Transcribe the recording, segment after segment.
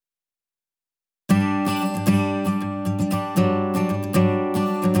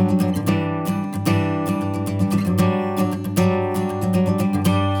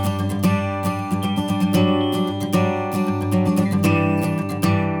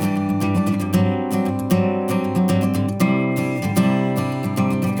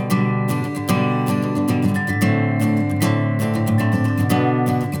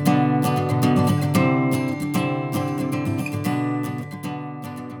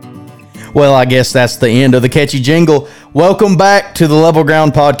Well, I guess that's the end of the catchy jingle. Welcome back to the Level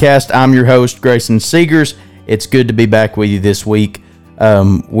Ground Podcast. I'm your host, Grayson Seegers. It's good to be back with you this week.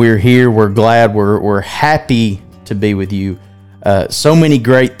 We're here. We're glad. We're happy to be with you. So many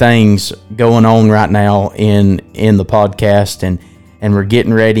great things going on right now in the podcast, and we're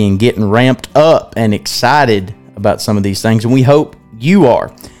getting ready and getting ramped up and excited about some of these things, and we hope you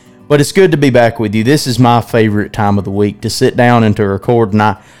are. But it's good to be back with you. This is my favorite time of the week to sit down and to record. And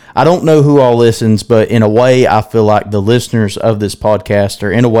I don't know who all listens, but in a way, I feel like the listeners of this podcast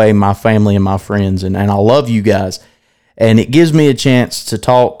are, in a way, my family and my friends. And I love you guys. And it gives me a chance to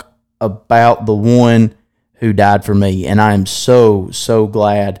talk about the one who died for me. And I am so, so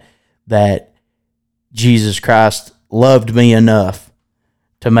glad that Jesus Christ loved me enough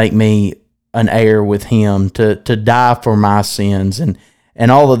to make me an heir with him, to die for my sins. And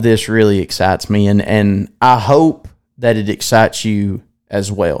all of this really excites me, and I hope that it excites you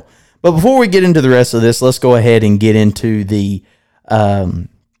as well. But before we get into the rest of this, let's go ahead and get into the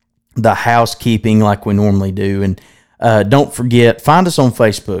housekeeping like we normally do. And don't forget, find us on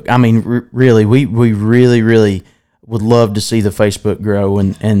Facebook. I mean, really, we really would love to see the Facebook grow,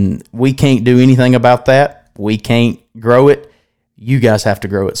 and we can't do anything about that. We can't grow it. You guys have to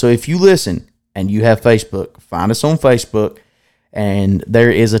grow it. So if you listen and you have Facebook, find us on Facebook. And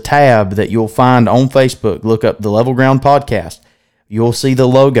there is a tab that you'll find on Facebook. Look up the Level Ground Podcast. You'll see the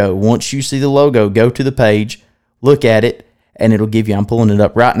logo. Once you see the logo, go to the page, look at it, and it'll give you, I'm pulling it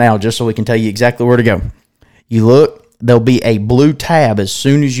up right now just so we can tell you exactly where to go. You look, there'll be a blue tab as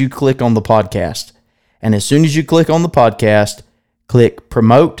soon as you click on the podcast. And as soon as you click on the podcast, click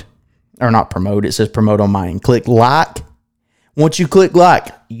promote, or not promote, it says promote on mine. Click like. Once you click like,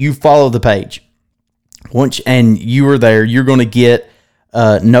 you follow the page. And you are there, you're going to get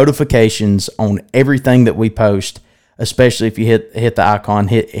notifications on everything that we post, especially if you hit the icon,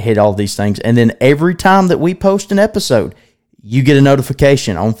 hit all these things. And then every time that we post an episode, you get a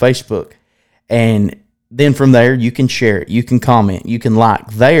notification on Facebook. And then from there, you can share it, you can comment, you can like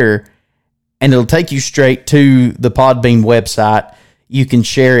there, and it'll take you straight to the Podbean website. You can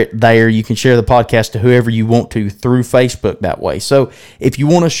share it there. You can share the podcast to whoever you want to through Facebook that way. So if you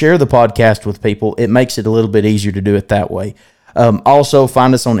want to share the podcast with people, it makes it a little bit easier to do it that way. Also,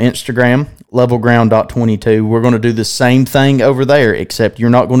 find us on Instagram, levelground.22. We're going to do the same thing over there, except you're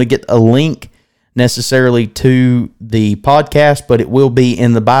not going to get a link necessarily to the podcast, but it will be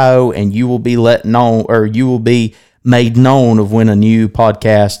in the bio, and you will be you will be made known of when a new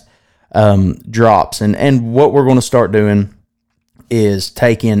podcast drops. And what we're going to start doing is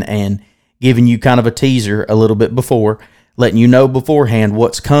taking and giving you kind of a teaser a little bit before, letting you know beforehand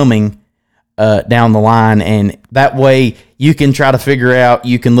what's coming down the line, and that way you can try to figure out,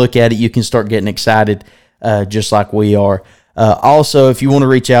 you can look at it, you can start getting excited just like we are. Also, if you want to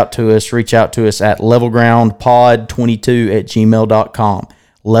reach out to us at levelgroundpod22@gmail.com.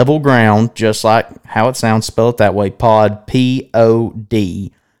 Levelground, just like how it sounds, spell it that way, pod,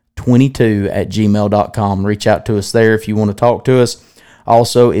 P-O-D, 22@gmail.com. Reach out to us there if you want to talk to us.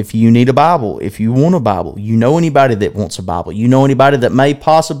 Also, if you need a Bible, if you want a Bible, you know anybody that wants a Bible, you know anybody that may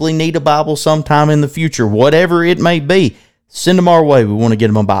possibly need a Bible sometime in the future, whatever it may be, send them our way. We want to get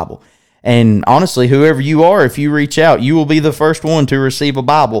them a Bible. And honestly, whoever you are, if you reach out, you will be the first one to receive a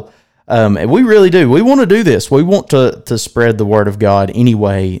Bible. And we really do. We want to do this. We want to spread the Word of God any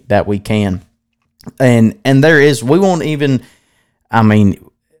way that we can. And we won't even,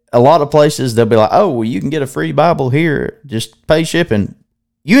 a lot of places, they'll be like, oh, well, you can get a free Bible here. Just pay shipping.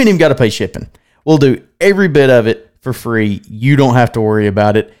 You ain't even got to pay shipping. We'll do every bit of it for free. You don't have to worry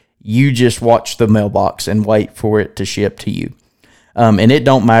about it. You just watch the mailbox and wait for it to ship to you. And it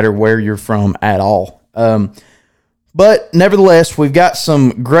don't matter where you're from at all. But nevertheless, we've got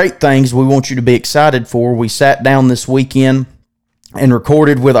some great things we want you to be excited for. We sat down this weekend and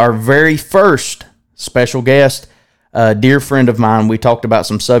recorded with our very first special guest, a dear friend of mine. We talked about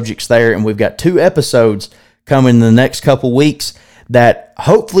some subjects there, and we've got 2 episodes coming in the next couple weeks that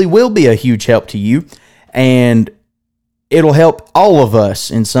hopefully will be a huge help to you, and it'll help all of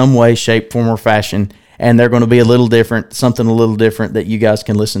us in some way, shape, form, or fashion, and they're going to be a little different, something a little different that you guys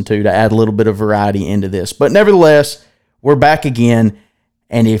can listen to add a little bit of variety into this. But nevertheless, we're back again,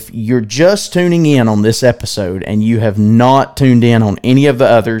 and if you're just tuning in on this episode and you have not tuned in on any of the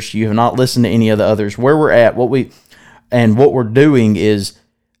others, you have not listened to any of the others, where we're at, what we're doing is,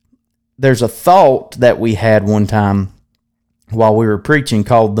 there's a thought that we had one time while we were preaching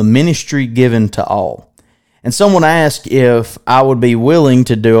called the ministry given to all. And someone asked if I would be willing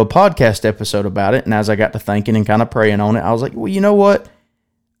to do a podcast episode about it. And as I got to thinking and kind of praying on it, I was like, well, you know what?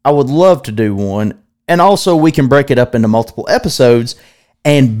 I would love to do one. And also we can break it up into multiple episodes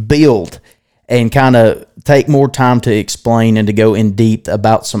and build and kind of take more time to explain and to go in deep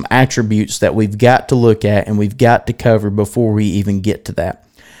about some attributes that we've got to look at and we've got to cover before we even get to that.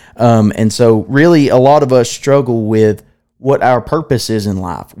 And so really a lot of us struggle with what our purpose is in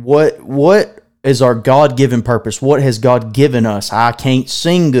life. What is our God-given purpose? What has God given us? I can't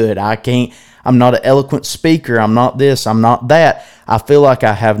sing good. I'm not an eloquent speaker. I'm not this. I'm not that. I feel like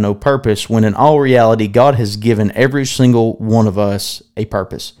I have no purpose, when in all reality, God has given every single one of us a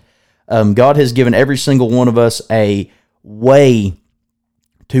purpose. God has given every single one of us a way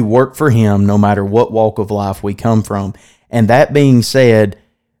to work for Him, no matter what walk of life we come from. And that being said,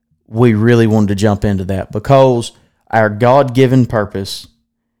 we really wanted to jump into that because our God-given purpose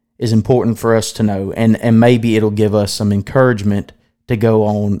is important for us to know, and maybe it'll give us some encouragement to go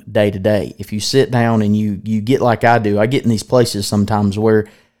on day to day. If you sit down and you get like I do, I get in these places sometimes where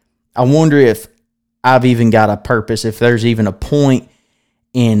I wonder if I've even got a purpose, if there's even a point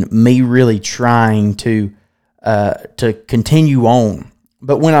in me really trying to continue on.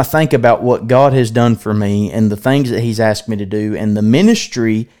 But when I think about what God has done for me and the things that He's asked me to do and the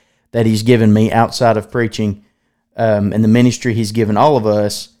ministry that He's given me outside of preaching, and the ministry He's given all of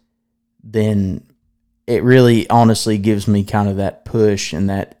us, then it really honestly gives me kind of that push and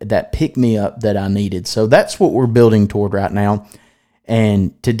that pick-me-up that I needed. So that's what we're building toward right now.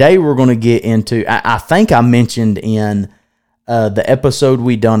 And today we're going to get into, I think I mentioned in the episode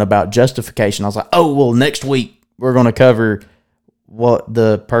we done about justification, I was like, oh, well, next week we're going to cover what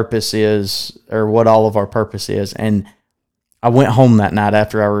the purpose is, or what all of our purpose is. And I went home that night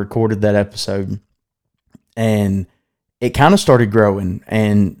after I recorded that episode, and it kind of started growing,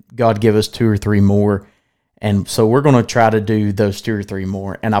 and God gave us 2 or 3 more. And so we're going to try to do those 2 or 3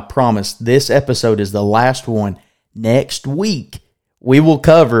 more. And I promise this episode is the last one. Next week, we will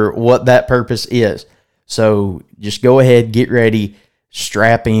cover what that purpose is. So just go ahead, get ready,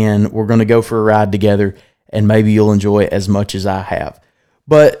 strap in. We're going to go for a ride together, and maybe you'll enjoy it as much as I have.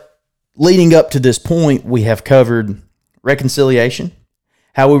 But leading up to this point, we have covered reconciliation,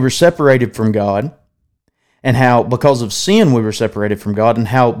 how we were separated from God, and how because of sin we were separated from God, and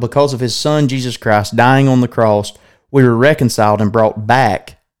how because of His Son, Jesus Christ, dying on the cross, we were reconciled and brought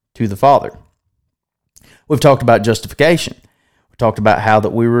back to the Father. We've talked about justification. We talked about how that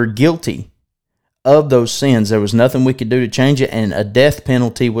we were guilty of those sins. There was nothing we could do to change it, and a death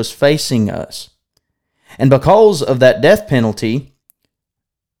penalty was facing us. And because of that death penalty,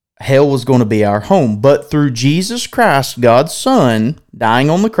 hell was going to be our home. But through Jesus Christ, God's Son,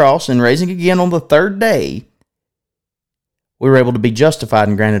 dying on the cross and raising again on the 3rd day, we were able to be justified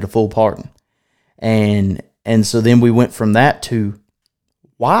and granted a full pardon. And so then we went from that to,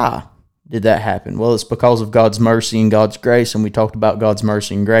 why did that happen? Well, it's because of God's mercy and God's grace, and we talked about God's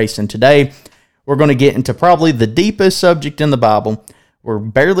mercy and grace. And today, we're going to get into probably the deepest subject in the Bible. We're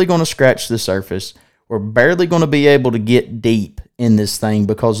barely going to scratch the surface. We're barely going to be able to get deep in this thing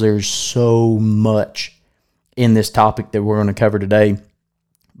because there's so much in this topic that we're going to cover today.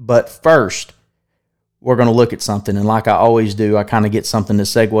 But first, we're going to look at something, and like I always do, I kind of get something to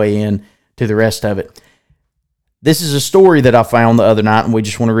segue in to the rest of it. This is a story that I found the other night, and we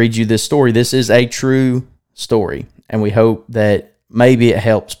just want to read you this story. This is a true story, and we hope that maybe it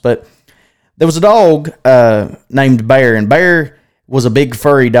helps. But there was a dog named Bear, and Bear was a big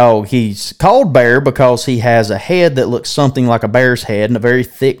furry dog. He's called Bear because he has a head that looks something like a bear's head and a very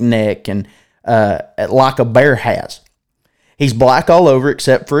thick neck, and like a bear has. He's black all over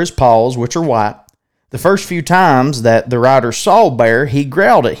except for his paws, which are white. The first few times that the rider saw Bear, he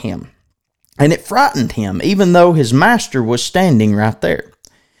growled at him, and it frightened him, even though his master was standing right there.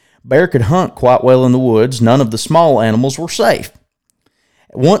 Bear could hunt quite well in the woods. None of the small animals were safe.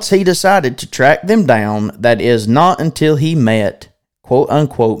 Once he decided to track them down, that is, not until he met,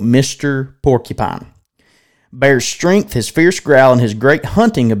 quote-unquote, Mr. Porcupine. Bear's strength, his fierce growl, and his great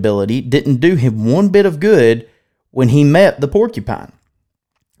hunting ability didn't do him one bit of good when he met the porcupine.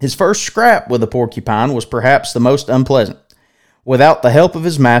 His first scrap with the porcupine was perhaps the most unpleasant. Without the help of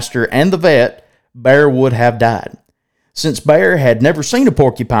his master and the vet, Bear would have died. Since Bear had never seen a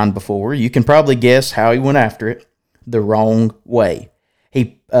porcupine before, you can probably guess how he went after it: the wrong way.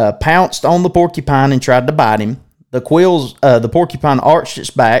 He pounced on the porcupine and tried to bite him. The porcupine arched its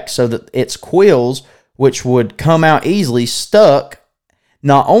back so that its quills, which would come out easily, stuck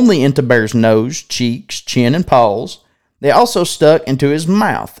not only into Bear's nose, cheeks, chin, and paws, they also stuck into his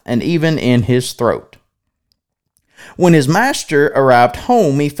mouth and even in his throat. When his master arrived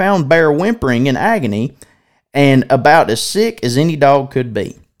home, he found Bear whimpering in agony and about as sick as any dog could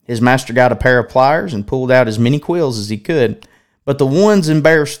be. His master got a pair of pliers and pulled out as many quills as he could, but the ones in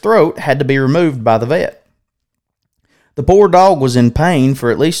Bear's throat had to be removed by the vet. The poor dog was in pain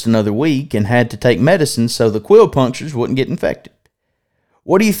for at least another week and had to take medicine so the quill punctures wouldn't get infected.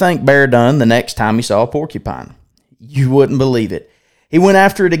 What do you think Bear done the next time he saw a porcupine? You wouldn't believe it. He went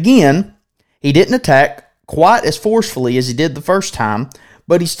after it again. He didn't attack quite as forcefully as he did the first time,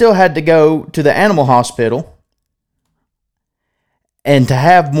 but he still had to go to the animal hospital and to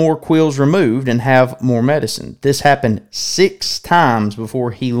have more quills removed and have more medicine. This happened 6 times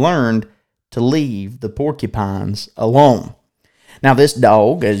before he learned to leave the porcupines alone. Now this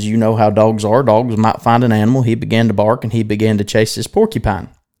dog, as you know how dogs are, dogs might find an animal, he began to bark and he began to chase this porcupine.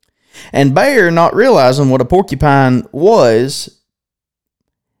 And Bear, not realizing what a porcupine was,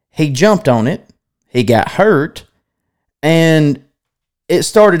 he jumped on it, he got hurt, and it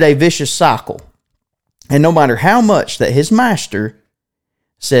started a vicious cycle. And no matter how much that his master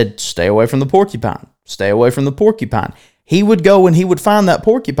said, stay away from the porcupine, stay away from the porcupine, he would go and he would find that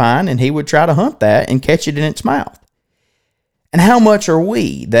porcupine and he would try to hunt that and catch it in its mouth. And how much are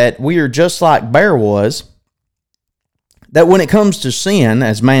we that we are just like Bear was, that when it comes to sin,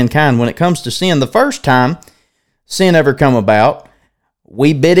 as mankind, when it comes to sin, the first time sin ever come about,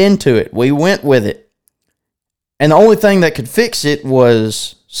 we bit into it. We went with it. And the only thing that could fix it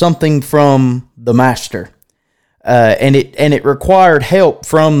was something from the master. And it required help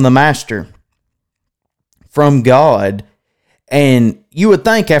from the master, from God. And you would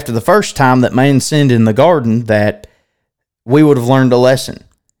think after the first time that man sinned in the garden that we would have learned a lesson.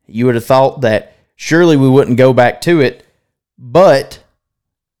 You would have thought that surely we wouldn't go back to it. But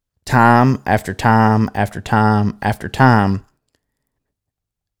time after time after time after time,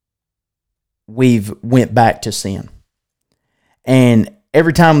 we've went back to sin. And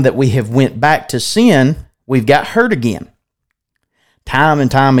every time that we have went back to sin, we've got hurt again. Time and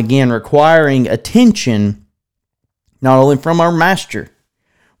time again, requiring attention, not only from our master,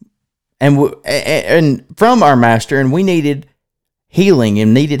 and from our master, and we needed healing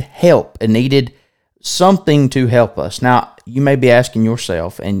and needed help and needed something to help us. Now, you may be asking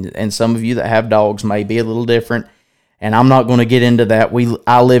yourself, and some of you that have dogs may be a little different, and I'm not going to get into that.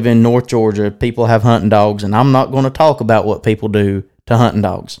 I live in North Georgia. People have hunting dogs, and I'm not going to talk about what people do to hunting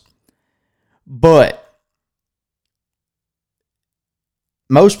dogs. But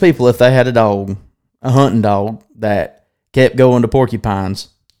most people, if they had a hunting dog that kept going to porcupines,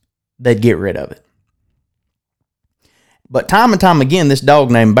 they'd get rid of it. But time and time again, this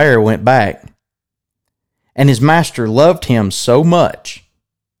dog named Bear went back, and his master loved him so much.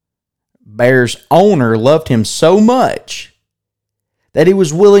 Bear's owner loved him so much that he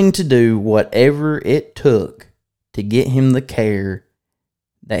was willing to do whatever it took to get him the care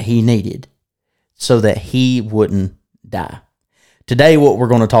that he needed so that he wouldn't die. Today, what we're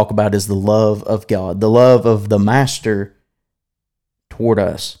going to talk about is the love of God, the love of the master toward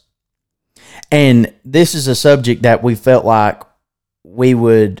us. And this is a subject that we felt like we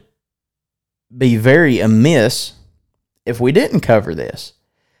would be very amiss if we didn't cover this.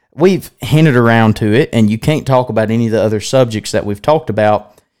 We've hinted around to it, and you can't talk about any of the other subjects that we've talked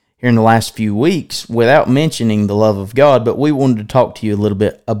about here in the last few weeks without mentioning the love of God, but we wanted to talk to you a little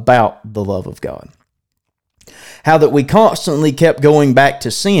bit about the love of God. How that we constantly kept going back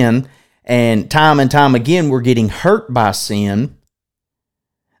to sin, and time again we're getting hurt by sin,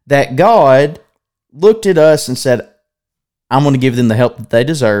 that God looked at us and said, I'm going to give them the help that they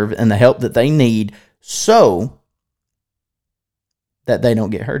deserve and the help that they need so that they don't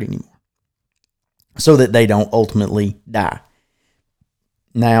get hurt anymore, so that they don't ultimately die.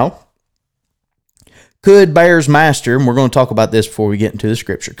 Now, could Bear's master, and we're going to talk about this before we get into the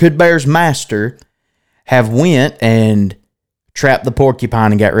scripture, could Bear's master have went and trapped the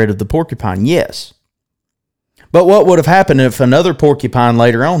porcupine and got rid of the porcupine? Yes. But what would have happened if another porcupine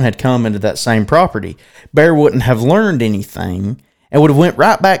later on had come into that same property? Bear wouldn't have learned anything and would have went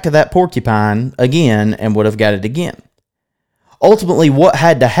right back to that porcupine again and would have got it again. Ultimately, what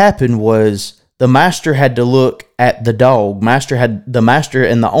had to happen was the master had to look at the dog. The master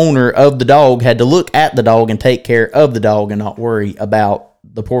and the owner of the dog had to look at the dog and take care of the dog and not worry about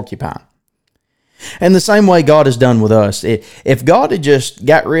the porcupine. And the same way God has done with us. If God had just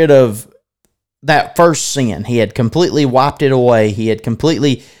got rid of that first sin, he had completely wiped it away. He had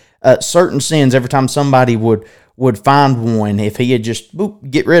completely certain sins every time somebody would find one. If he had just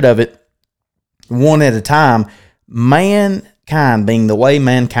get rid of it one at a time, mankind being the way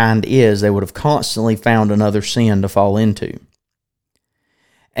mankind is, they would have constantly found another sin to fall into.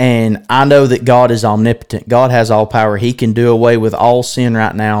 And I know that God is omnipotent. God has all power. He can do away with all sin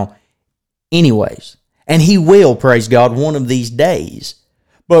right now anyways. And he will, praise God, one of these days.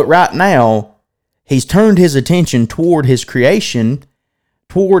 But right now, he's turned his attention toward his creation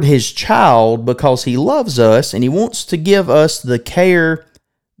toward his child because he loves us and he wants to give us the care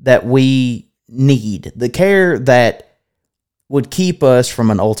that we need, the care that would keep us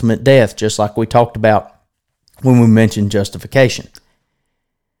from an ultimate death, just like we talked about when we mentioned justification.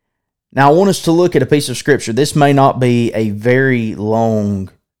 Now, I want us to look at a piece of scripture. This may not be a very long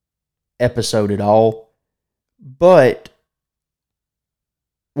episode at all, but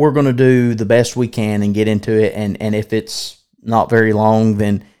we're going to do the best we can and get into it. And if it's not very long,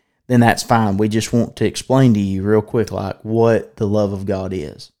 then that's fine. We just want to explain to you real quick, like, what the love of God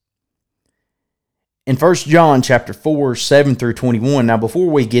is. In 1 John chapter 4, 7 through 21, now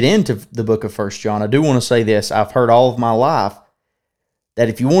before we get into the book of 1 John, I do want to say this. I've heard all of my life that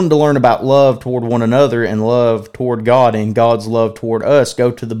if you wanted to learn about love toward one another and love toward God and God's love toward us,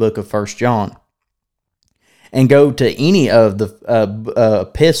 go to the book of 1 John. And go to any of the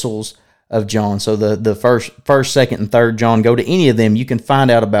epistles of John. So the first, second, and third John, go to any of them. You can find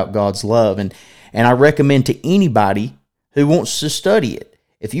out about God's love. And I recommend to anybody who wants to study it.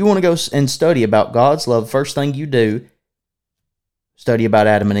 If you want to go and study about God's love, first thing you do, study about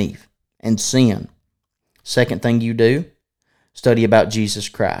Adam and Eve and sin. Second thing you do, study about Jesus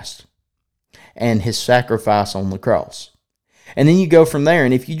Christ and his sacrifice on the cross. And then you go from there.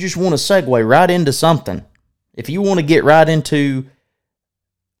 And if you just want to segue right into something, if you want to get right into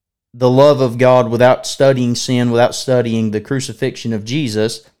the love of God without studying sin, without studying the crucifixion of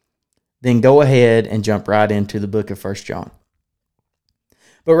Jesus, then go ahead and jump right into the book of 1 John.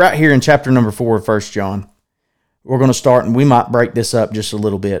 But right here in chapter number 4 of 1 John, we're going to start, and we might break this up just a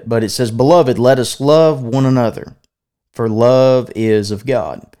little bit, but it says, "Beloved, let us love one another, for love is of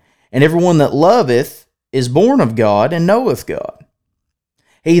God. And everyone that loveth is born of God and knoweth God.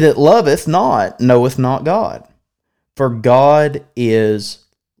 He that loveth not knoweth not God, for God is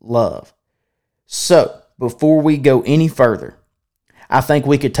love." So, before we go any further, I think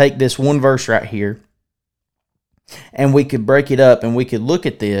we could take this one verse right here, and we could break it up, and we could look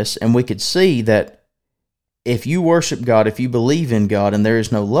at this, and we could see that if you worship God, if you believe in God, and there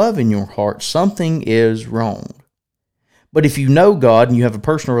is no love in your heart, something is wrong. But if you know God and you have a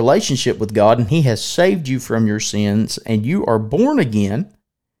personal relationship with God and he has saved you from your sins and you are born again,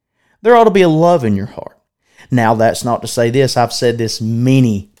 there ought to be a love in your heart. Now, that's not to say this. I've said this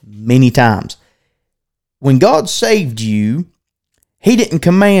many, many times. When God saved you, he didn't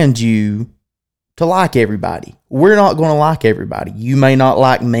command you to like everybody. We're not going to like everybody. You may not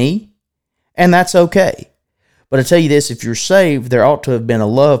like me, and that's okay. But I tell you this, if you're saved, there ought to have been a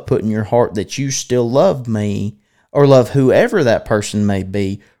love put in your heart that you still love me or love whoever that person may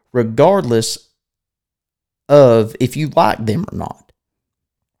be, regardless of if you like them or not.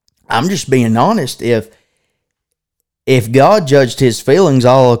 I'm just being honest. If God judged his feelings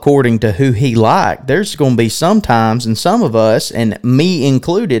all according to who he liked, there's going to be some times, and some of us, and me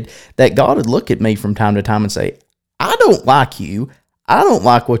included, that God would look at me from time to time and say, "I don't like you. I don't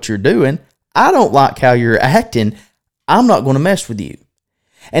like what you're doing. I don't like how you're acting. I'm not going to mess with you."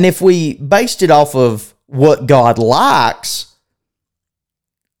 And if we based it off of what God likes,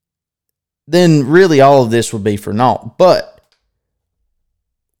 then really all of this would be for naught. But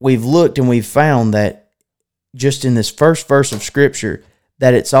we've looked and we've found that just in this first verse of Scripture,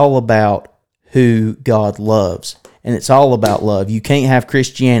 that it's all about who God loves. And it's all about love. You can't have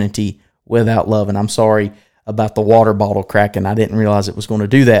Christianity without love. And I'm sorry about the water bottle cracking. I didn't realize it was going to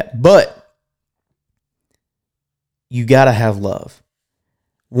do that. But you got to have love,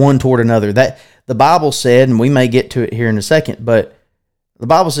 one toward another. That the Bible said, and we may get to it here in a second, but the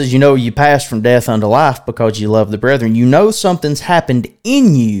Bible says, you pass from death unto life because you love the brethren. You know something's happened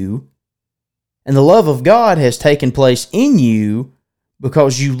in you, and the love of God has taken place in you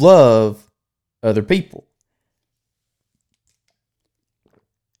because you love other people.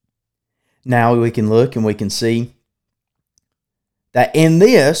 Now we can look and we can see that in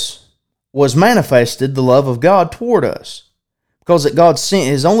this was manifested the love of God toward us, because that God sent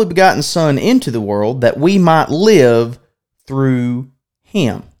his only begotten Son into the world that we might live through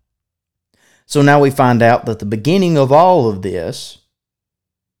him. So now we find out that the beginning of all of this,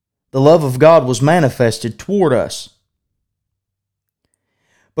 the love of God was manifested toward us,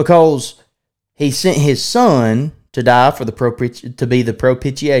 because he sent his Son to die for to be the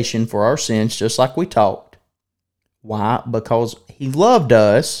propitiation for our sins, just like we talked. Why? Because he loved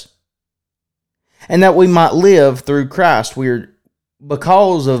us, and that we might live through Christ.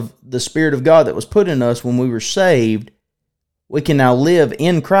 Because of the Spirit of God that was put in us when we were saved, we can now live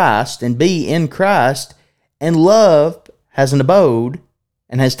in Christ and be in Christ, and love has an abode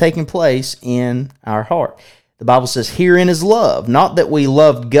and has taken place in our heart. The Bible says, "Herein is love, not that we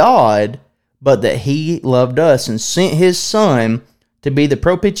loved God, but that he loved us and sent his Son to be the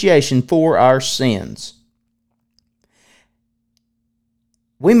propitiation for our sins.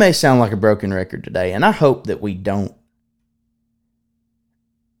 We may sound like a broken record today, and I hope that we don't.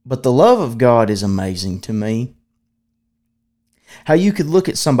 But the love of God is amazing to me. How you could look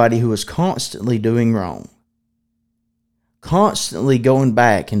at somebody who is constantly doing wrong, constantly going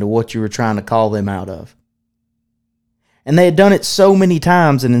back into what you were trying to call them out of. And they had done it so many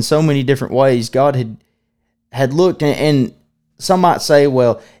times and in so many different ways. God had looked, and some might say,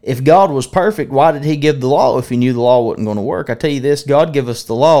 well, if God was perfect, why did he give the law if he knew the law wasn't going to work? I tell you this, God gave us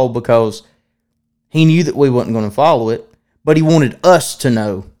the law because he knew that we wasn't going to follow it, but he wanted us to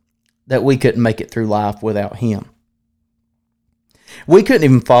know that we couldn't make it through life without him. We couldn't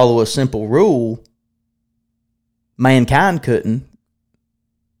even follow a simple rule. Mankind couldn't.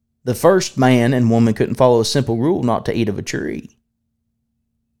 The first man and woman couldn't follow a simple rule not to eat of a tree.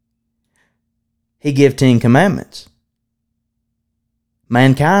 He gave 10 commandments.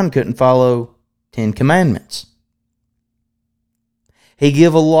 Mankind couldn't follow 10 commandments. He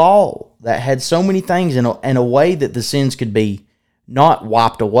gave a law that had so many things in a way that the sins could be not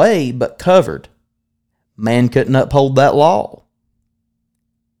wiped away, but covered. Man couldn't uphold that law.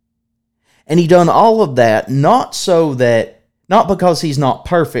 And he done all of that not because he's not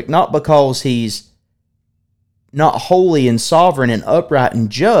perfect, not because he's not holy and sovereign and upright and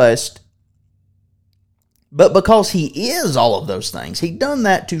just, but because he is all of those things. He done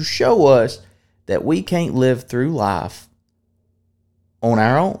that to show us that we can't live through life on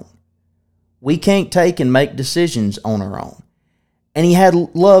our own. We can't take and make decisions on our own. And he had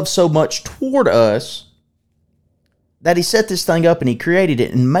love so much toward us that he set this thing up and he created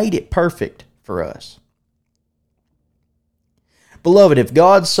it and made it perfect for us. Beloved, if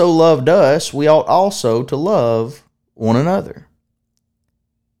God so loved us, we ought also to love one another.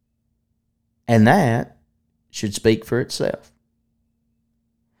 And that should speak for itself.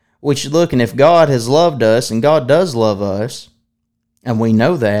 We should look, and if God has loved us, and God does love us, and we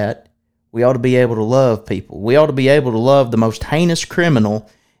know that, we ought to be able to love people. We ought to be able to love the most heinous criminal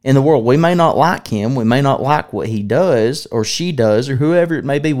in the world. We may not like him. We may not like what he does or she does or whoever it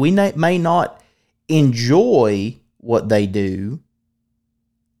may be. We may not enjoy what they do.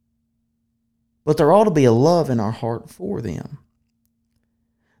 But there ought to be a love in our heart for them.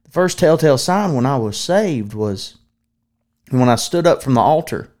 The first telltale sign when I was saved was when I stood up from the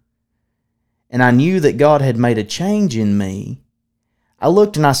altar and I knew that God had made a change in me. I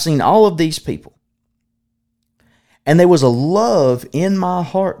looked and I seen all of these people. And there was a love in my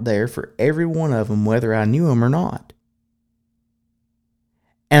heart there for every one of them, whether I knew them or not.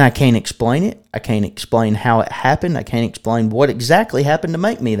 And I can't explain it. I can't explain how it happened. I can't explain what exactly happened to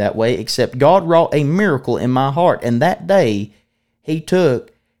make me that way, except God wrought a miracle in my heart. And that day, he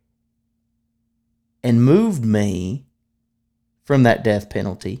took and moved me from that death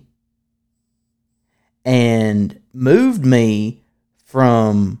penalty and moved me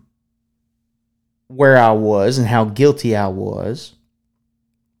from where I was and how guilty I was,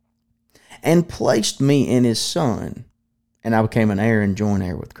 and placed me in his Son, and I became an heir and joint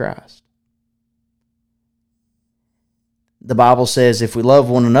heir with Christ. The Bible says if we love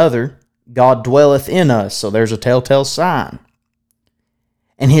one another, God dwelleth in us, so there's a telltale sign.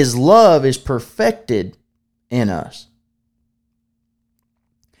 And his love is perfected in us.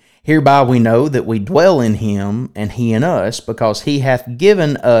 Hereby we know that we dwell in him, and he in us, because he hath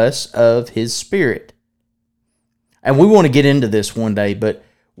given us of his Spirit. And we want to get into this one day, but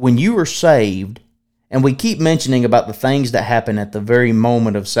when you are saved, and we keep mentioning about the things that happen at the very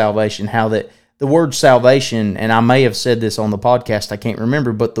moment of salvation, how that the word salvation, and I may have said this on the podcast, I can't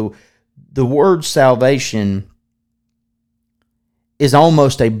remember, but the word salvation is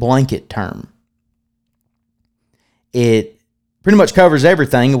almost a blanket term. It pretty much covers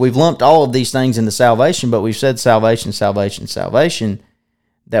everything. We've lumped all of these things into salvation, but we've said salvation, salvation, salvation,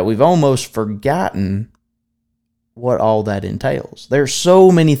 that we've almost forgotten what all that entails. There's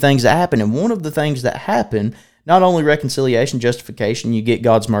so many things that happen, and one of the things that happen, not only reconciliation, justification, you get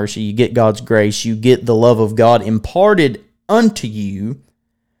God's mercy, you get God's grace, you get the love of God imparted unto you,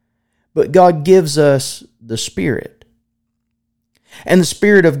 but God gives us the Spirit. And the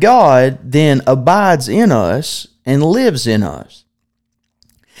Spirit of God then abides in us and lives in us.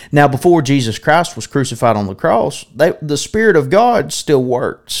 Now, before Jesus Christ was crucified on the cross, the Spirit of God still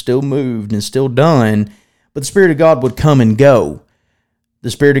worked, still moved, and still done, but the Spirit of God would come and go.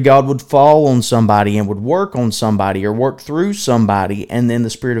 The Spirit of God would fall on somebody and would work on somebody or work through somebody, and then the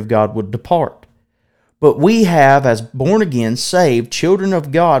Spirit of God would depart. But we have, as born-again, saved children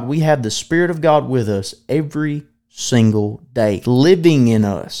of God, we have the Spirit of God with us every single day, living in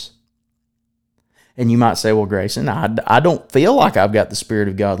us. And you might say, well, Grayson, I don't feel like I've got the Spirit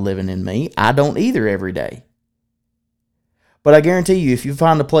of God living in me. I don't either every day. But I guarantee you, if you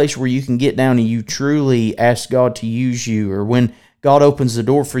find a place where you can get down and you truly ask God to use you, or when God opens the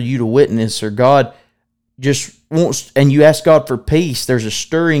door for you to witness, or God just wants, and you ask God for peace, there's a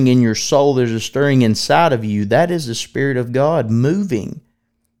stirring in your soul, there's a stirring inside of you. That is the Spirit of God moving.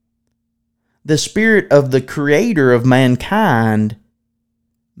 The Spirit of the Creator of mankind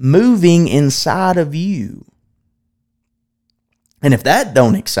moving inside of you. And if that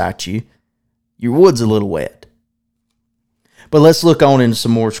don't excite you, your wood's a little wet. But let's look on into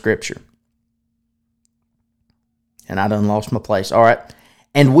some more scripture. And I done lost my place. All right.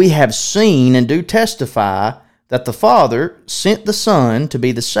 And we have seen and do testify that the Father sent the Son to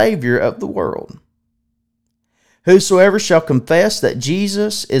be the Savior of the world. Whosoever shall confess that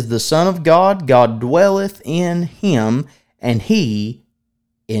Jesus is the Son of God, God dwelleth in him, and he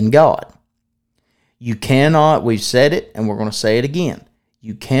in God. You cannot, we've said it, and we're going to say it again.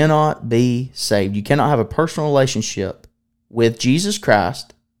 You cannot be saved. You cannot have a personal relationship with Jesus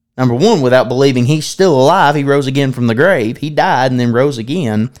Christ, number one, without believing he's still alive. He rose again from the grave. He died and then rose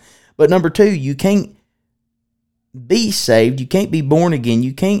again. But number two, you can't be saved. You can't be born again.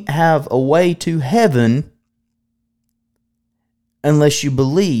 You can't have a way to heaven unless you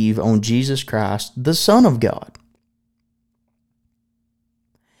believe on Jesus Christ, the Son of God.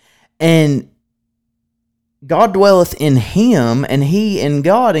 And God dwelleth in him, and he in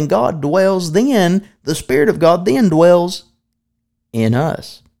God, and God dwells then, the Spirit of God then dwells in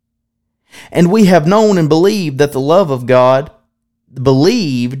us. And we have known and believed that the love of God,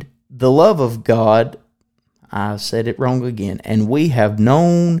 I said it wrong again, and we have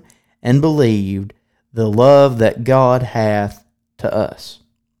known and believed the love that God hath to us.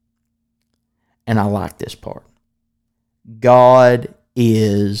 And I like this part. God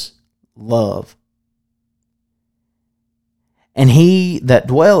is love. And he that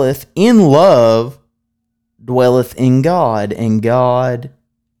dwelleth in love dwelleth in God, and God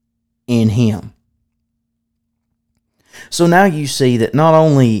in him. So now you see that not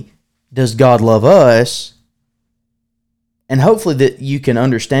only does God love us, and hopefully that you can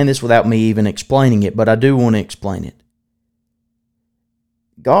understand this without me even explaining it, but I do want to explain it.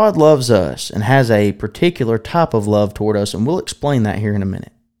 God loves us and has a particular type of love toward us, and we'll explain that here in a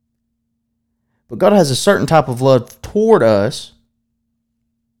minute. But God has a certain type of love toward us.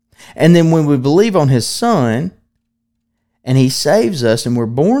 And then when we believe on his Son, and he saves us, and we're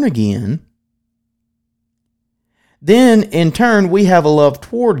born again, then in turn we have a love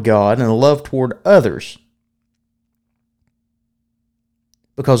toward God and a love toward others.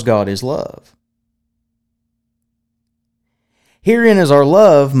 Because God is love. Herein is our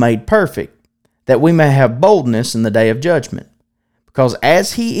love made perfect, that we may have boldness in the day of judgment. Because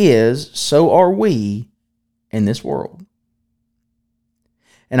as he is, so are we in this world.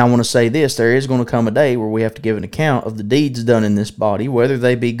 And I want to say this, there is going to come a day where we have to give an account of the deeds done in this body, whether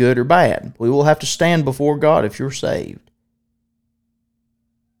they be good or bad. We will have to stand before God if you're saved.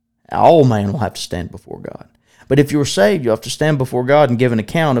 All man will have to stand before God. But if you're saved, you'll have to stand before God and give an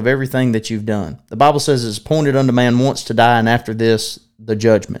account of everything that you've done. The Bible says it's appointed unto man once to die, and after this, the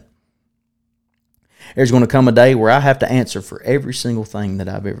judgment. There's going to come a day where I have to answer for every single thing that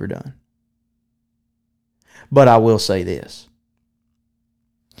I've ever done. But I will say this.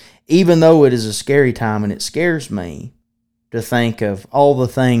 Even though it is a scary time, and it scares me to think of all the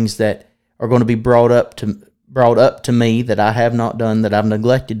things that are going to be brought up to me that I have not done, that I've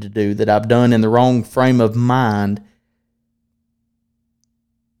neglected to do, that I've done in the wrong frame of mind.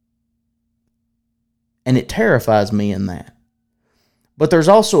 And it terrifies me in that. But there's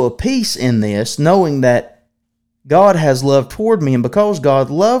also a peace in this, knowing that God has love toward me, and because God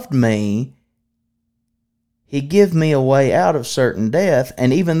loved me, he give me a way out of certain death.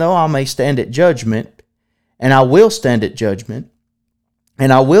 And even though I may stand at judgment, and I will stand at judgment,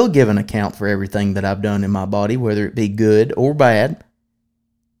 and I will give an account for everything that I've done in my body, whether it be good or bad,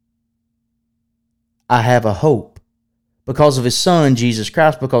 I have a hope because of his Son, Jesus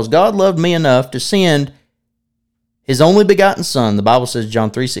Christ, because God loved me enough to send his only begotten Son. The Bible says,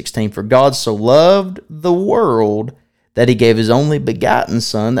 John 3:16, for God so loved the world that he gave his only begotten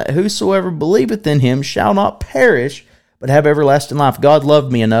Son, that whosoever believeth in him shall not perish, but have everlasting life. God loved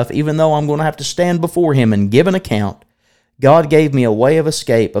me enough, even though I'm going to have to stand before him and give an account. God gave me a way of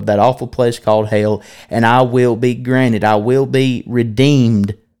escape of that awful place called hell, and I will be granted, I will be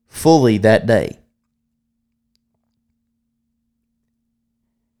redeemed fully that day.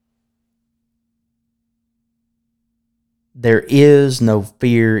 There is no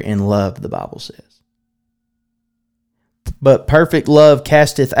fear in love, the Bible says. But perfect love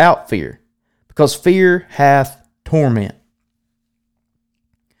casteth out fear, because fear hath torment.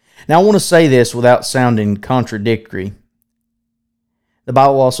 Now, I want to say this without sounding contradictory. The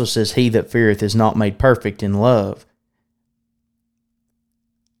Bible also says, he that feareth is not made perfect in love.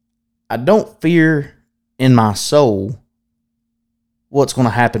 I don't fear in my soul what's going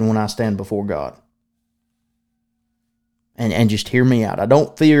to happen when I stand before God. And just hear me out. I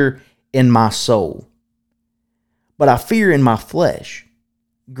don't fear in my soul, but I fear in my flesh.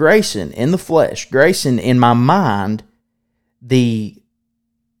 Grayson in the flesh, Grayson in my mind, the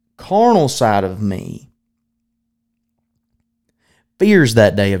carnal side of me fears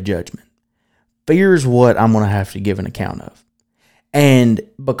that day of judgment, fears what I'm going to have to give an account of. And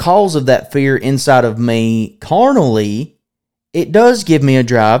because of that fear inside of me, carnally, it does give me a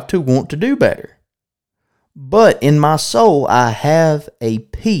drive to want to do better. But in my soul, I have a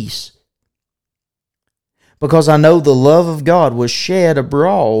peace because I know the love of God was shed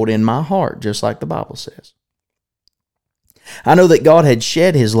abroad in my heart, just like the Bible says. I know that God had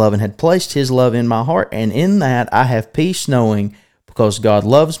shed His love and had placed His love in my heart, and in that I have peace knowing because God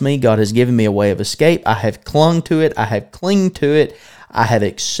loves me, God has given me a way of escape. I have clung to it, I have clinged to it, I have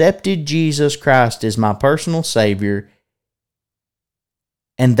accepted Jesus Christ as my personal Savior,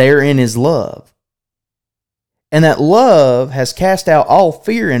 and therein is love. And that love has cast out all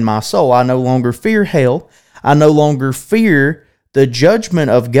fear in my soul. I no longer fear hell. I no longer fear the judgment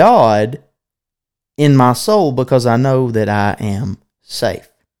of God in my soul because I know that I am safe.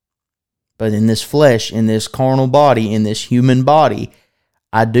 But in this flesh, in this carnal body, in this human body,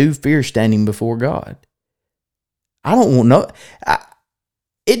 I do fear standing before God. I don't want no...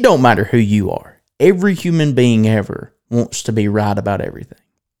 It don't matter who you are. Every human being ever wants to be right about everything.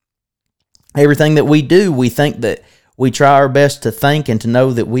 Everything that we do, we think that we try our best to think and to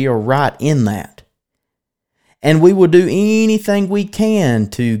know that we are right in that. And we will do anything we can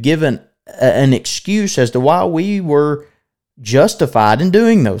to give an excuse as to why we were justified in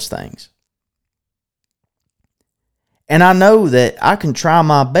doing those things. And I know that I can try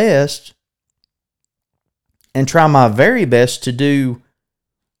my best and try my very best to do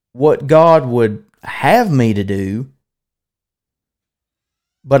what God would have me to do,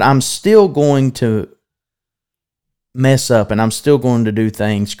 but I'm still going to mess up and I'm still going to do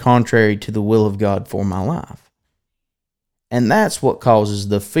things contrary to the will of God for my life. And that's what causes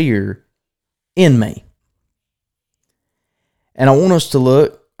the fear in me. And I want us to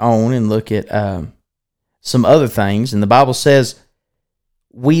look on and look at some other things. And the Bible says,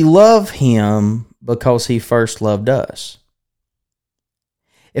 we love Him because He first loved us.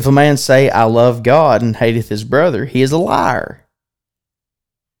 If a man say, I love God and hateth his brother, he is a liar.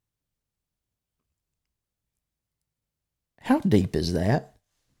 How deep is that?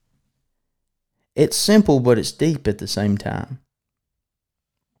 It's simple, but it's deep at the same time.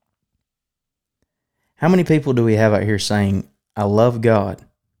 How many people do we have out here saying, I love God?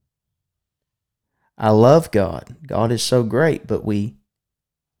 I love God. God is so great, but we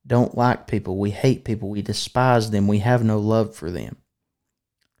don't like people. We hate people. We despise them. We have no love for them.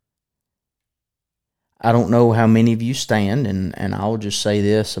 I don't know how many of you stand, and I'll just say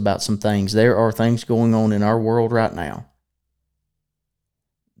this about some things. There are things going on in our world right now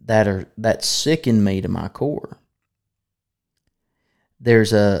that sicken me to my core.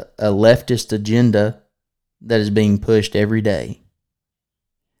 There's a leftist agenda that is being pushed every day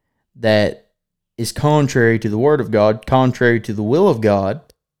that is contrary to the Word of God, contrary to the will of God.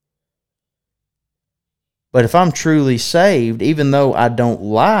 But if I'm truly saved, even though I don't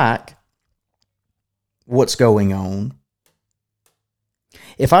like what's going on,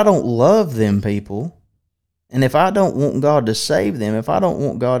 if I don't love them people, and if I don't want God to save them, if I don't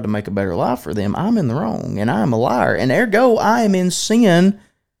want God to make a better life for them, I'm in the wrong, and I am a liar, and ergo, I am in sin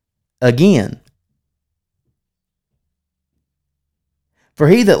again. For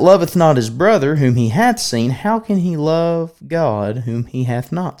he that loveth not his brother whom he hath seen, how can he love God whom he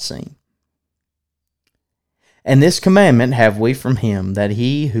hath not seen? And this commandment have we from him, that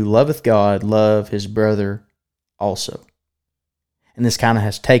he who loveth God love his brother also. And this kind of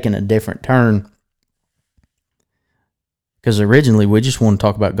has taken a different turn, because originally we just want to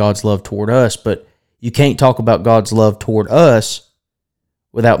talk about God's love toward us, but you can't talk about God's love toward us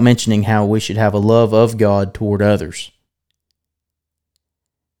without mentioning how we should have a love of God toward others.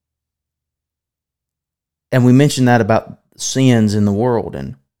 And we mentioned that about sins in the world,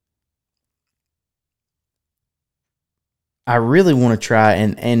 and I really want to try,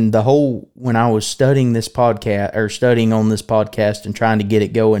 and the whole, when I was studying this podcast, or studying on this podcast and trying to get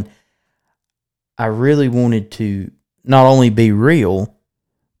it going, I really wanted to not only be real,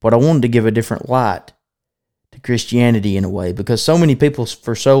 but I wanted to give a different light to Christianity in a way, because so many people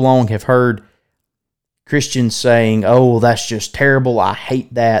for so long have heard Christians saying, "Oh, that's just terrible. I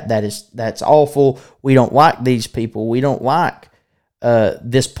hate that. That's awful. We don't like these people. We don't like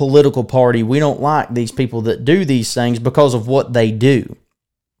this political party. We don't like these people that do these things because of what they do."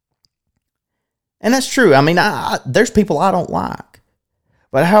 And that's true. I mean, there's people I don't like.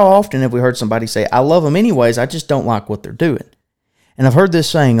 But how often have we heard somebody say, "I love them anyways, I just don't like what they're doing"? And I've heard this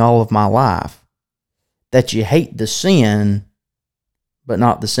saying all of my life, that you hate the sin, but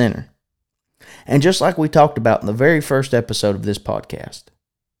not the sinner. And just like we talked about in the very first episode of this podcast,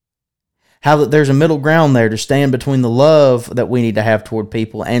 how that there's a middle ground there to stand between the love that we need to have toward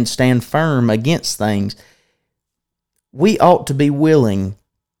people and stand firm against things, we ought to be willing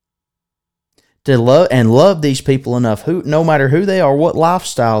to love these people enough, who, no matter who they are, what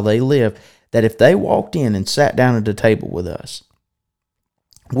lifestyle they live, that if they walked in and sat down at the table with us,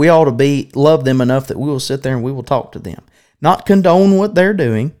 we ought to love them enough that we will sit there and we will talk to them. Not condone what they're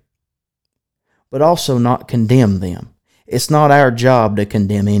doing, but also not condemn them. It's not our job to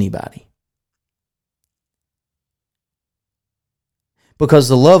condemn anybody. Because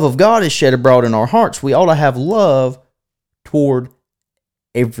the love of God is shed abroad in our hearts, we ought to have love toward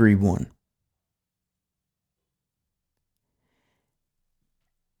everyone.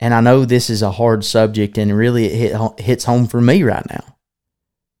 And I know this is a hard subject, and really it hits home for me right now.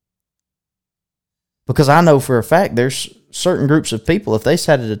 Because I know for a fact there's certain groups of people, if they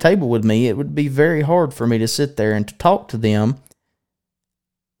sat at a table with me, it would be very hard for me to sit there and to talk to them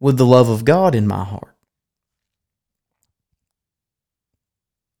with the love of God in my heart.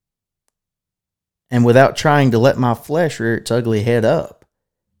 And without trying to let my flesh rear its ugly head up.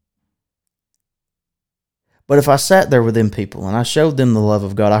 But if I sat there with them people and I showed them the love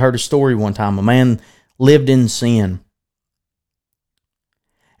of God, I heard a story one time. A man lived in sin.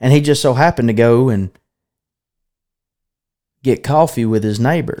 And he just so happened to go and get coffee with his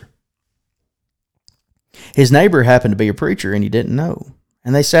neighbor. His neighbor happened to be a preacher and he didn't know.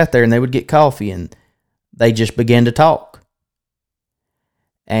 And they sat there and they would get coffee and they just began to talk.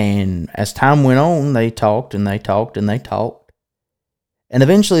 And as time went on, they talked and they talked and they talked. And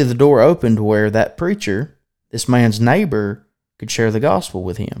eventually the door opened where that preacher, this man's neighbor, could share the gospel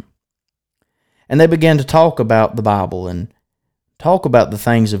with him. And they began to talk about the Bible and talk about the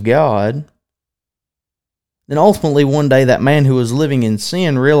things of God. Then ultimately one day that man who was living in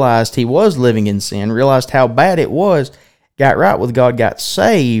sin realized he was living in sin, realized how bad it was, got right with God, got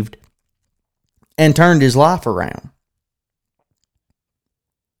saved, and turned his life around.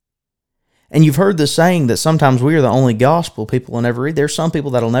 And you've heard the saying that sometimes we are the only gospel people will never read. There's some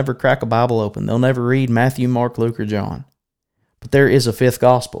people that'll never crack a Bible open. They'll never read Matthew, Mark, Luke, or John. But there is a fifth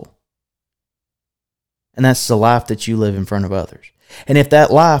gospel. And that's the life that you live in front of others. And if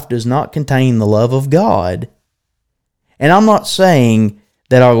that life does not contain the love of God, and I'm not saying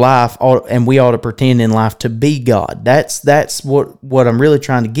that our life and we ought to pretend in life to be God. That's what I'm really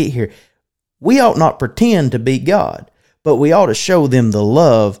trying to get here. We ought not pretend to be God, but we ought to show them the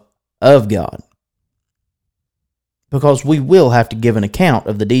love of God. Because we will have to give an account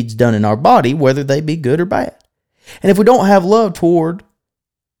of the deeds done in our body, whether they be good or bad. And if we don't have love toward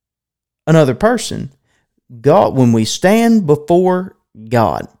another person, God, when we stand before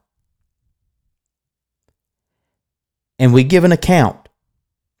God and we give an account,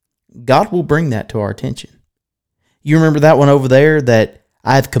 God will bring that to our attention. You remember that one over there that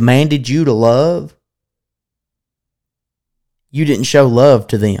I've commanded you to love? You didn't show love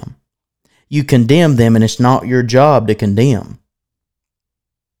to them. You condemn them, and it's not your job to condemn.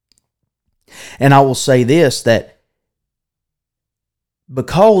 And I will say this, that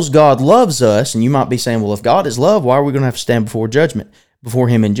because God loves us, and you might be saying, well, if God is love, why are we going to have to stand before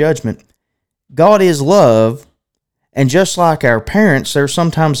Him in judgment? God is love, and just like our parents, there are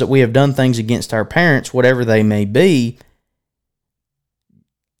some times that we have done things against our parents, whatever they may be.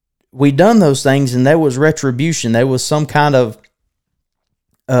 We done those things, and there was retribution. There was some kind of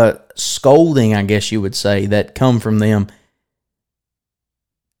scolding, I guess you would say, that come from them.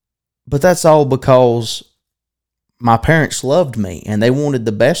 But that's all because my parents loved me and they wanted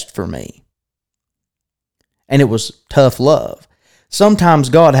the best for me. And it was tough love. Sometimes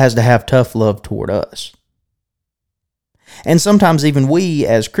God has to have tough love toward us. And sometimes even we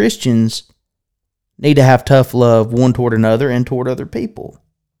as Christians need to have tough love one toward another and toward other people.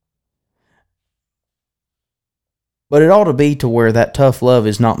 But it ought to be to where that tough love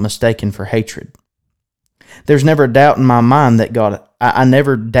is not mistaken for hatred. There's never a doubt in my mind that I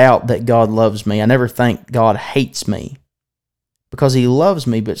never doubt that God loves me. I never think God hates me. Because He loves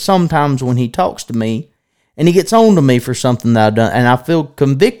me, but sometimes when He talks to me, and He gets on to me for something that I've done, and I feel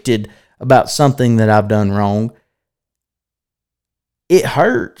convicted about something that I've done wrong, it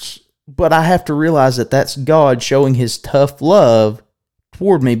hurts. But I have to realize that that's God showing his tough love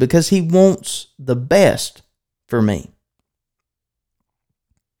toward me because he wants the best for me.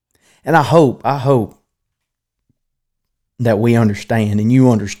 And I hope that we understand and you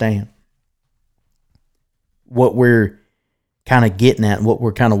understand what we're kind of getting at, what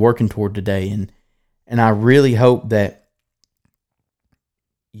we're kind of working toward today. And I really hope that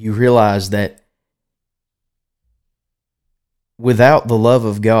you realize that without the love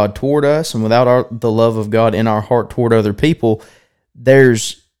of God toward us and without the love of God in our heart toward other people,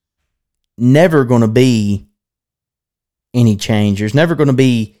 there's never going to be any change. There's never going to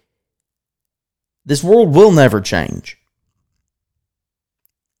be, this world will never change.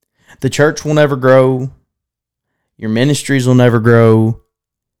 The church will never grow. Your ministries will never grow.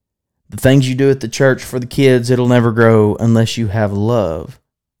 The things you do at the church for the kids, it'll never grow unless you have love,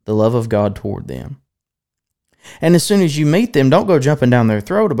 the love of God toward them. And as soon as you meet them, don't go jumping down their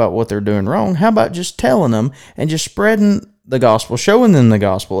throat about what they're doing wrong. How about just telling them and just spreading the gospel, showing them the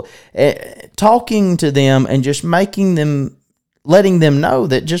gospel, talking to them and just making them, letting them know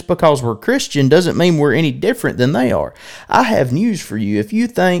that just because we're Christian doesn't mean we're any different than they are. I have news for you. If you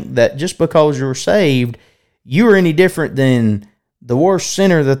think that just because you're saved, you are any different than the worst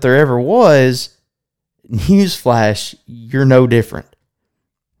sinner that there ever was, newsflash, you're no different.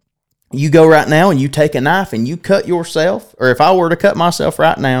 You go right now and you take a knife and you cut yourself, or if I were to cut myself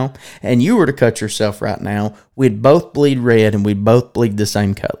right now and you were to cut yourself right now, we'd both bleed red and we'd both bleed the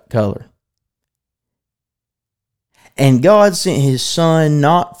same color. And God sent his Son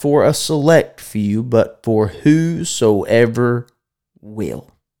not for a select few, but for whosoever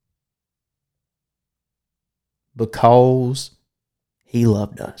will. Because he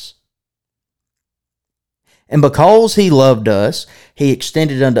loved us. And because he loved us, he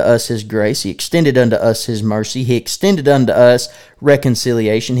extended unto us his grace. He extended unto us his mercy. He extended unto us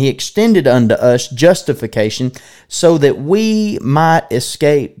reconciliation. He extended unto us justification so that we might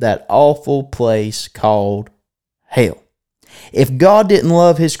escape that awful place called hell. If God didn't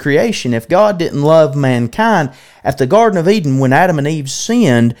love his creation, if God didn't love mankind, at the Garden of Eden when Adam and Eve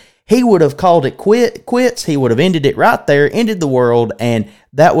sinned, he would have called it quits. He would have ended it right there, ended the world, and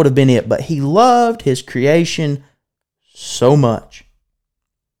that would have been it. But he loved his creation so much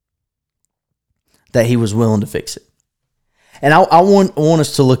that he was willing to fix it. And I want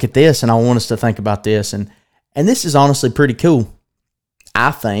us to look at this, and I want us to think about this. And this is honestly pretty cool,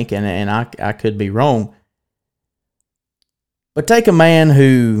 I think, and I could be wrong. But take a man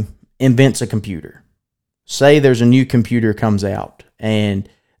who invents a computer. Say there's a new computer comes out, and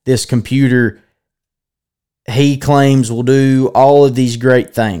this computer, he claims, will do all of these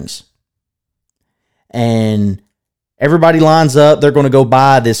great things. And everybody lines up, they're going to go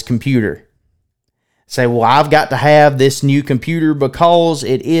buy this computer. Say, well, I've got to have this new computer because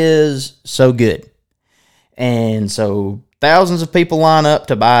it is so good. And so thousands of people line up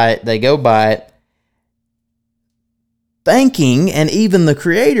to buy it. They go buy it, thinking, and even the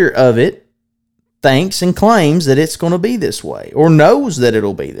creator of it thinks and claims that it's going to be this way, or knows that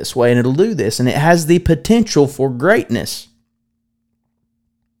it'll be this way and it'll do this, and it has the potential for greatness.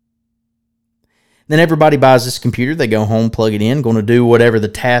 Then everybody buys this computer, they go home, plug it in, going to do whatever the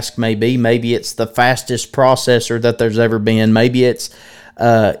task may be. Maybe it's the fastest processor that there's ever been. Maybe it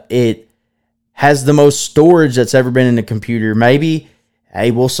has the most storage that's ever been in a computer. Maybe, hey,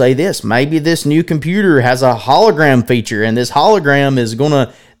 we'll say this, maybe this new computer has a hologram feature, and this hologram is going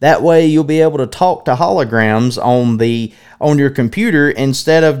to, that way you'll be able to talk to holograms on your computer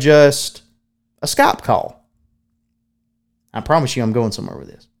instead of just a Skype call. I promise you I'm going somewhere with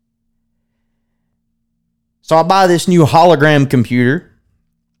this. So I buy this new hologram computer,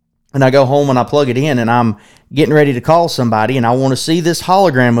 and I go home and I plug it in, and I'm getting ready to call somebody, and I want to see this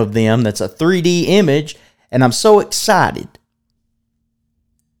hologram of them that's a 3D image, and I'm so excited.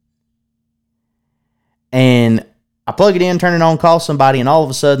 And I plug it in, turn it on, call somebody, and all of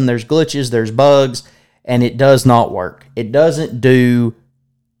a sudden there's glitches, there's bugs, and it does not work. It doesn't do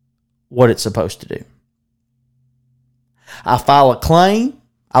what it's supposed to do. I file a claim.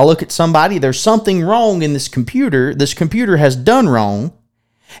 I look at somebody. There's something wrong in this computer. This computer has done wrong.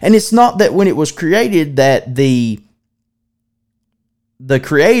 And it's not that when it was created that the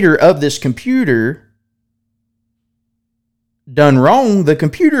creator of this computer done wrong. The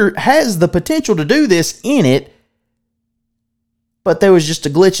computer has the potential to do this in it, but there was just a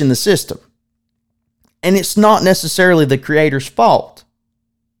glitch in the system. And it's not necessarily the creator's fault.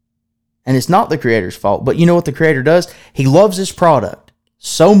 And it's not the creator's fault. But you know what the creator does? He loves his product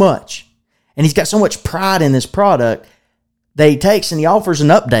so much. And he's got so much pride in this product that he takes and he offers an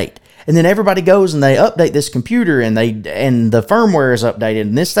update. And then everybody goes and they update this computer and the firmware is updated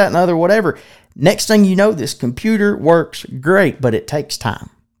and this, that, and other, whatever. Next thing you know, this computer works great, but it takes time.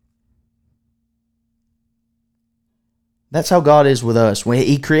 That's how God is with us. When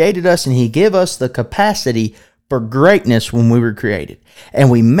He created us and He gave us the capacity for greatness when we were created.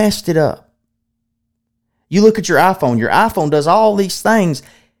 And we messed it up. You look at your iPhone. Your iPhone does all these things,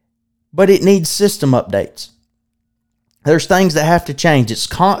 but it needs system updates. There's things that have to change. It's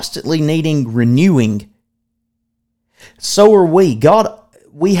constantly needing renewing. So are we. God,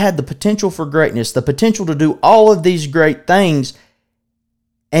 we had the potential for greatness, the potential to do all of these great things.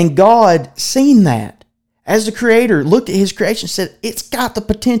 And God seen that. As the creator, looked at His creation and said, it's got the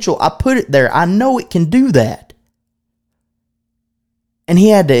potential. I put it there. I know it can do that. And He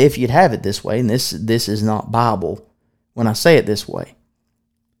had to, if you'd have it this way, and this is not Bible when I say it this way,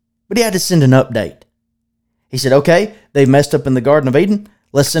 but He had to send an update. He said, okay, they messed up in the Garden of Eden.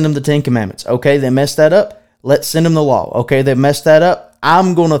 Let's send them the 10 Commandments. Okay, they messed that up. Let's send them the law. Okay, they messed that up.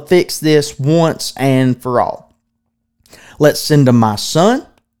 I'm going to fix this once and for all. Let's send them my Son.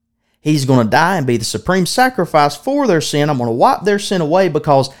 He's going to die and be the supreme sacrifice for their sin. I'm going to wipe their sin away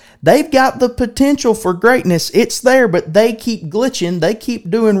because they've got the potential for greatness. It's there, but they keep glitching. They keep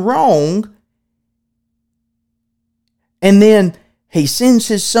doing wrong. And then He sends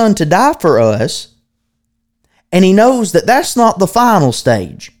His Son to die for us. And He knows that that's not the final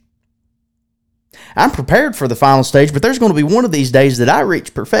stage. I'm prepared for the final stage, but there's going to be one of these days that I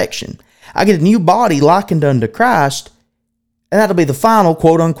reach perfection. I get a new body likened unto Christ, and that'll be the final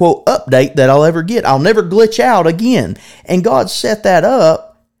quote-unquote update that I'll ever get. I'll never glitch out again. And God set that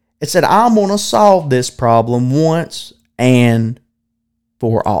up and said, I'm going to solve this problem once and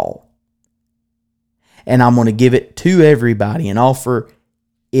for all. And I'm going to give it to everybody and offer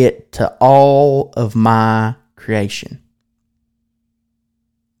it to all of my creation.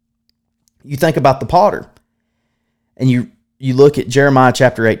 You think about the potter, and you look at Jeremiah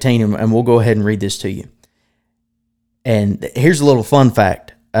chapter 18, and we'll go ahead and read this to you. And here's a little fun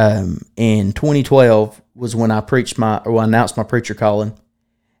fact. In 2012 was when I announced my preacher calling,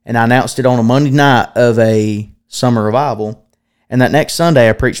 and I announced it on a Monday night of a summer revival. And that next Sunday,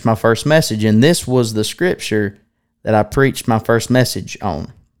 I preached my first message, and this was the scripture that I preached my first message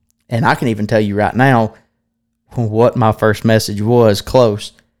on. And I can even tell you right now what my first message was,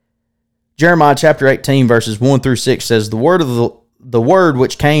 close. Jeremiah chapter 18, verses 1 through 6 says, the word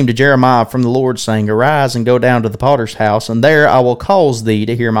which came to Jeremiah from the Lord, saying, Arise and go down to the potter's house, and there I will cause thee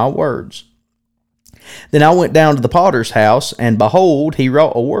to hear my words. Then I went down to the potter's house, and behold, he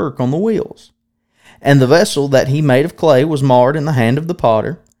wrought a work on the wheels. And the vessel that he made of clay was marred in the hand of the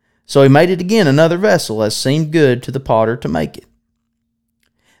potter. So he made it again another vessel, as seemed good to the potter to make it.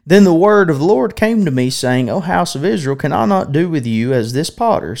 Then the word of the Lord came to me, saying, O house of Israel, can I not do with you as this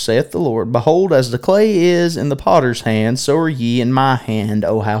potter, saith the Lord? Behold, as the clay is in the potter's hand, so are ye in my hand,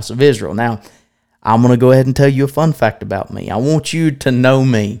 O house of Israel. Now, I'm going to go ahead and tell you a fun fact about me. I want you to know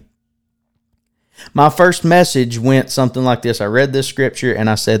me. My first message went something like this. I read this scripture and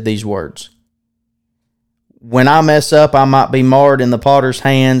I said these words. When I mess up, I might be marred in the potter's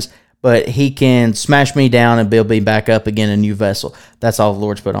hands, but he can smash me down and build me back up again, a new vessel. That's all the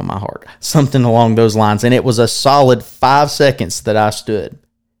Lord's put on my heart. Something along those lines. And it was a solid 5 seconds that I stood.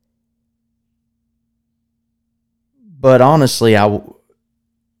 But honestly,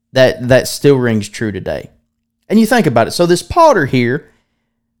 that still rings true today. And you think about it. So this potter here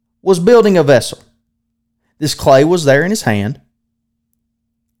was building a vessel. This clay was there in his hand.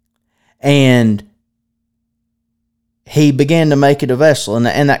 And he began to make it a vessel,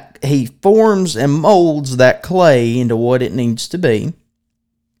 and that he forms and molds that clay into what it needs to be.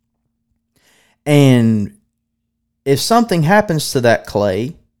 And if something happens to that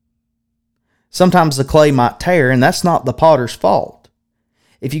clay, sometimes the clay might tear, and that's not the potter's fault.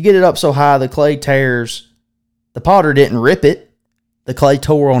 If you get it up so high the clay tears, the potter didn't rip it. The clay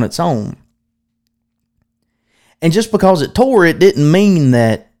tore on its own. And just because it tore, it didn't mean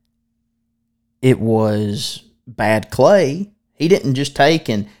that it was bad clay. He didn't just take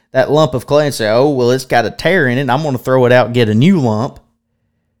that lump of clay and say, oh, well, it's got a tear in it, I'm going to throw it out and get a new lump.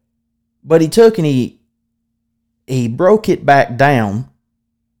 But he took and he broke it back down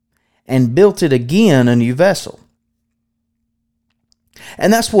and built it again a new vessel.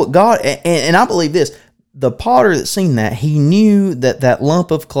 And that's what God, and I believe this, the potter that seen that, he knew that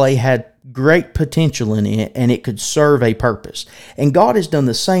lump of clay had great potential in it and it could serve a purpose. And God has done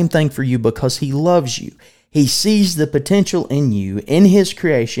the same thing for you because he loves you. He sees the potential in you, in his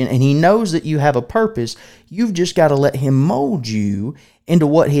creation, and he knows that you have a purpose. You've just got to let him mold you into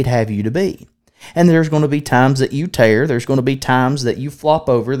what he'd have you to be. And there's going to be times that you tear. There's going to be times that you flop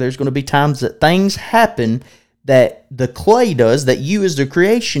over. There's going to be times that things happen that the clay does, that you as the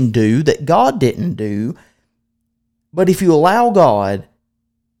creation do, that God didn't do. But if you allow God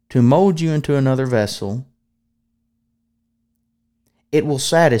to mold you into another vessel, it will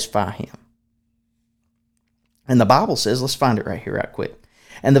satisfy him. And the Bible says, let's find it right here right quick.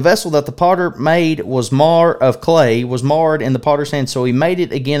 And the vessel that the potter made was marred in the potter's hand. So he made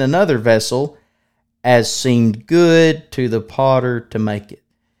it again another vessel, as seemed good to the potter to make it.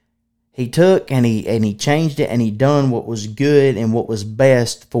 He took and he changed it, and he done what was good and what was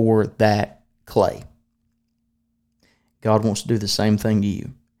best for that clay. God wants to do the same thing to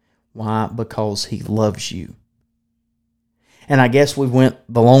you. Why? Because he loves you. And I guess we went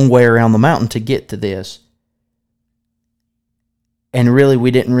the long way around the mountain to get to this. And really,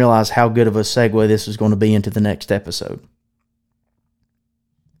 we didn't realize how good of a segue this was going to be into the next episode.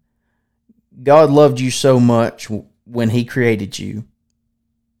 God loved you so much when he created you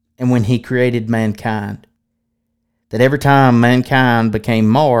and when he created mankind that every time mankind became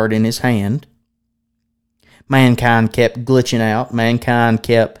marred in his hand, mankind kept glitching out, mankind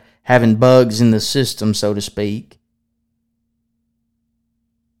kept having bugs in the system, so to speak,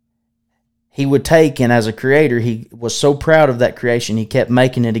 he would take, and as a creator, he was so proud of that creation, he kept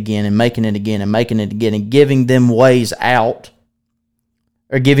making it again and making it again and making it again and giving them ways out,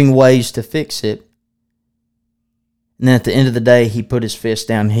 or giving ways to fix it. And then at the end of the day, he put his fist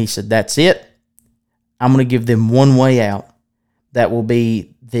down and he said, that's it. I'm going to give them one way out. That will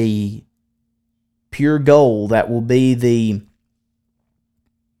be the pure goal. That will be the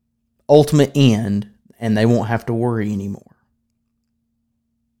ultimate end, and they won't have to worry anymore.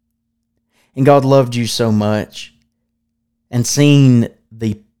 And God loved you so much, and seen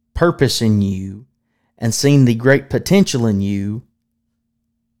the purpose in you, and seen the great potential in you,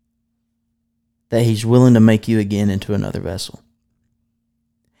 that he's willing to make you again into another vessel.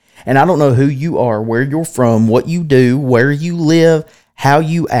 And I don't know who you are, where you're from, what you do, where you live, how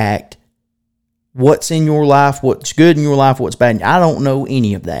you act, what's in your life, what's good in your life, what's bad. I don't know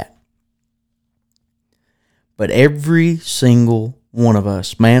any of that. But every single one of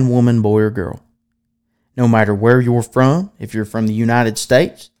us, man, woman, boy, or girl, no matter where you're from, if you're from the United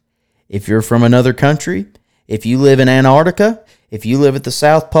States, if you're from another country, if you live in Antarctica, if you live at the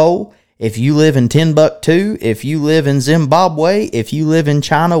South Pole, if you live in Timbuktu, if you live in Zimbabwe, if you live in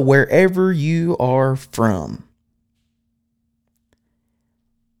China, wherever you are from,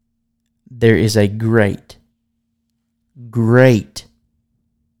 there is a great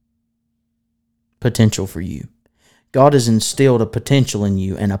potential for you. God has instilled a potential in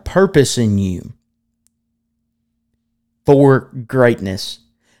you and a purpose in you for greatness.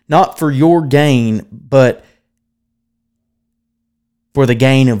 Not for your gain, but for the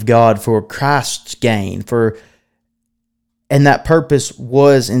gain of God, for Christ's gain, and that purpose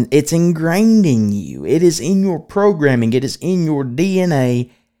was, and it's ingrained in you. It is in your programming. It is in your DNA,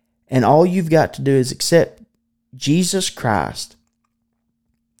 and all you've got to do is accept Jesus Christ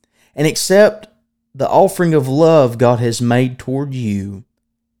and accept the offering of love God has made toward you,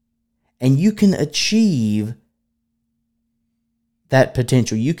 and you can achieve that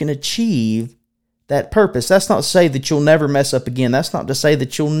potential. You can achieve that purpose. That's not to say that you'll never mess up again. That's not to say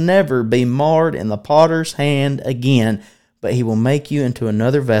that you'll never be marred in the potter's hand again, but he will make you into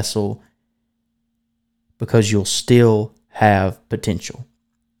another vessel because you'll still have potential.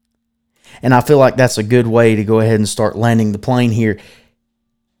 And I feel like that's a good way to go ahead and start landing the plane here.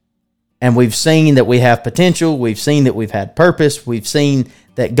 And we've seen that we have potential. We've seen that we've had purpose. We've seen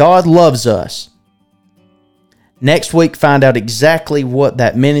that God loves us. Next week, find out exactly what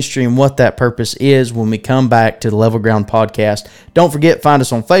that ministry and what that purpose is when we come back to the Level Ground Podcast. Don't forget, find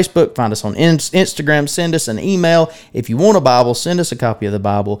us on Facebook, find us on Instagram, send us an email. If you want a Bible, send us a copy of the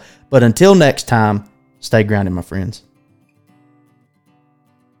Bible. But until next time, stay grounded, my friends.